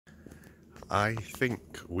I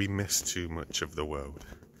think we miss too much of the world.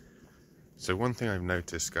 So one thing I've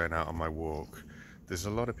noticed going out on my walk, there's a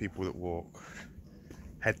lot of people that walk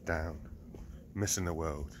head down, missing the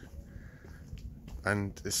world.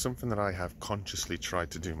 And it's something that I have consciously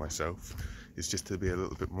tried to do myself, is just to be a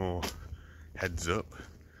little bit more heads up.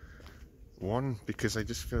 One, because I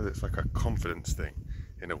just feel it's like a confidence thing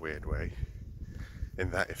in a weird way.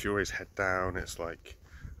 In that if you're always head down, it's like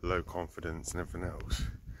low confidence and everything else.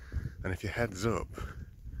 And if your head's up,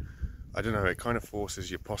 I don't know, it kind of forces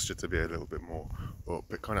your posture to be a little bit more up.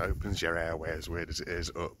 It kind of opens your airway, as weird as it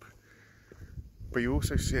is, up. But you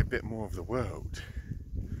also see a bit more of the world.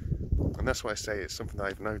 And that's why I say it's something that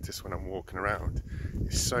I've noticed when I'm walking around.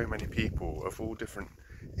 There's so many people of all different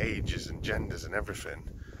ages and genders and everything.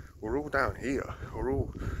 We're all down here. We're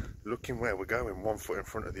all looking where we're going, one foot in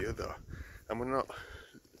front of the other. And we're not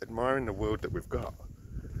admiring the world that we've got.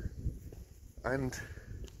 And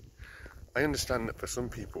I understand that for some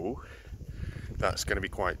people, that's going to be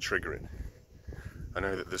quite triggering. I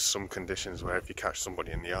know that there's some conditions where if you catch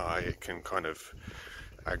somebody in the eye, it can kind of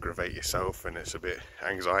aggravate yourself and it's a bit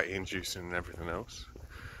anxiety inducing and everything else.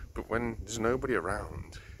 But when there's nobody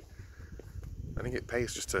around, I think it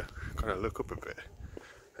pays just to kind of look up a bit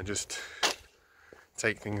and just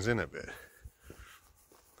take things in a bit.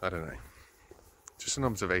 I don't know. Just an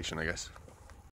observation, I guess.